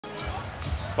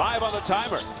5 on the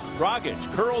timer.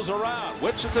 Dragic curls around,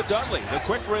 whips it to Dudley. The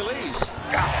quick release.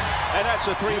 Got it. And that's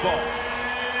a 3-ball.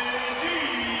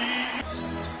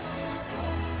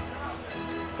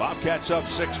 Bobcats up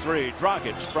 6-3.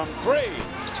 Dragic from 3.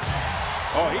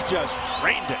 Oh, he just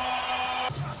drained it.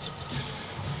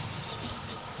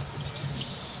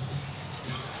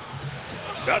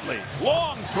 Dudley,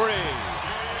 long 3.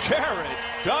 Jared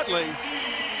Dudley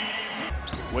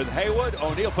with Haywood.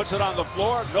 O'Neal puts it on the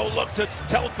floor. No look to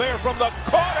Telfair from the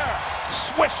corner.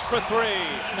 Swish for 3.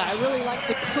 I really like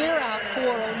the clear out for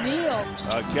O'Neal.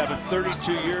 Kevin,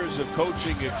 32 years of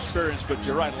coaching experience, but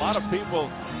you're right. A lot of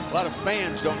people, a lot of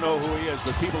fans don't know who he is,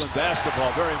 but people in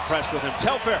basketball very impressed with him.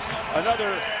 Telfair,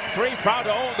 another 3, proud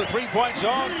to own the three-point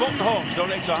zone. Fulton Holmes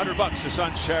donates $100 to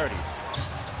Son's charity.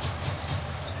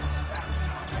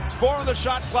 4 on the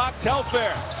shot clock.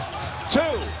 Telfair, 2.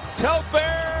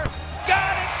 Telfair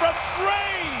got it from 3.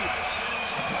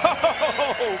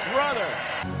 Oh, brother.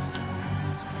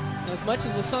 As much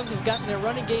as the Suns have gotten their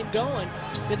running game going,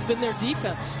 it's been their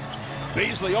defense.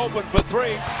 Beasley open for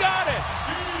 3. Got it.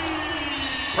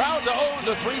 Proud to own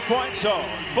the three-point zone.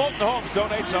 Fulton Holmes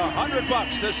donates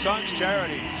 $100 to Suns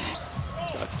charities.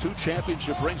 Got 2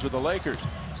 championship rings with the Lakers.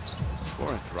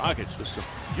 Goran Dragic with some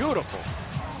beautiful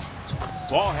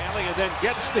ball handling, and then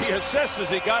gets the assist as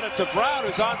he got it to Brown,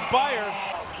 who's on fire.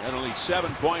 He had only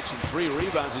 7 points and 3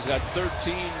 rebounds. He's got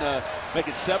 13,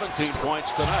 making 17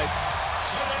 points tonight.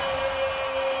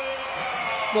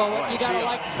 Well, you gotta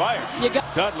like fire.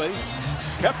 Dudley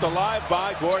kept alive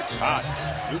by Gort's hot.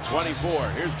 2:24.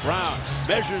 Here's Brown.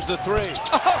 Measures the 3.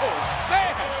 Oh,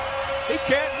 man! He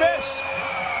can't miss.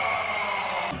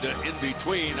 In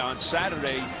between on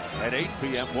Saturday at 8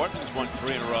 p.m. Portland's won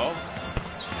 3 in a row.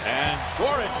 And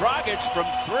Goran Dragic from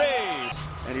 3.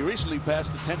 And he recently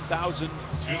passed the 10,000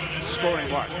 scoring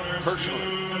mark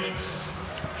personally.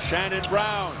 Shannon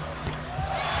Brown.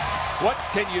 What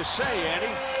can you say,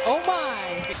 Annie? Oh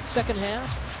my! Second half.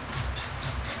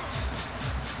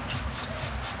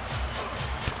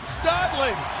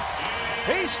 Dudley!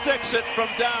 He sticks it from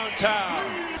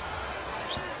downtown.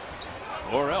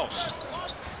 Or else.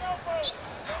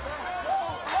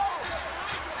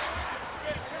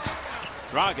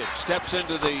 Dragic steps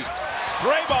into the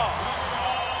 3-ball.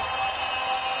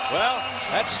 Well,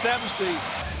 that stems the...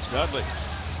 Dudley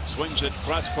swings it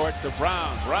cross court to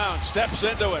Brown. Brown steps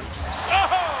into it.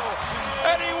 Oh!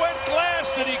 And he went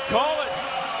glass. Did he call it?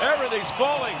 Everything's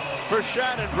falling for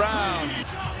Shannon Brown.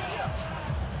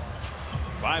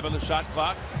 5 on the shot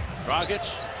clock. Dragic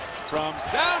from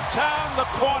downtown the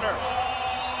corner.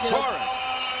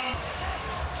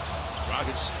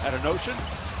 Dragic had a notion.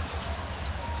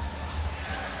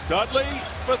 Dudley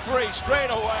for 3 straight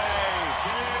away.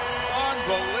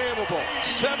 Unbelievable.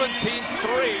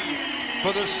 17-3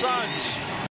 for the Suns.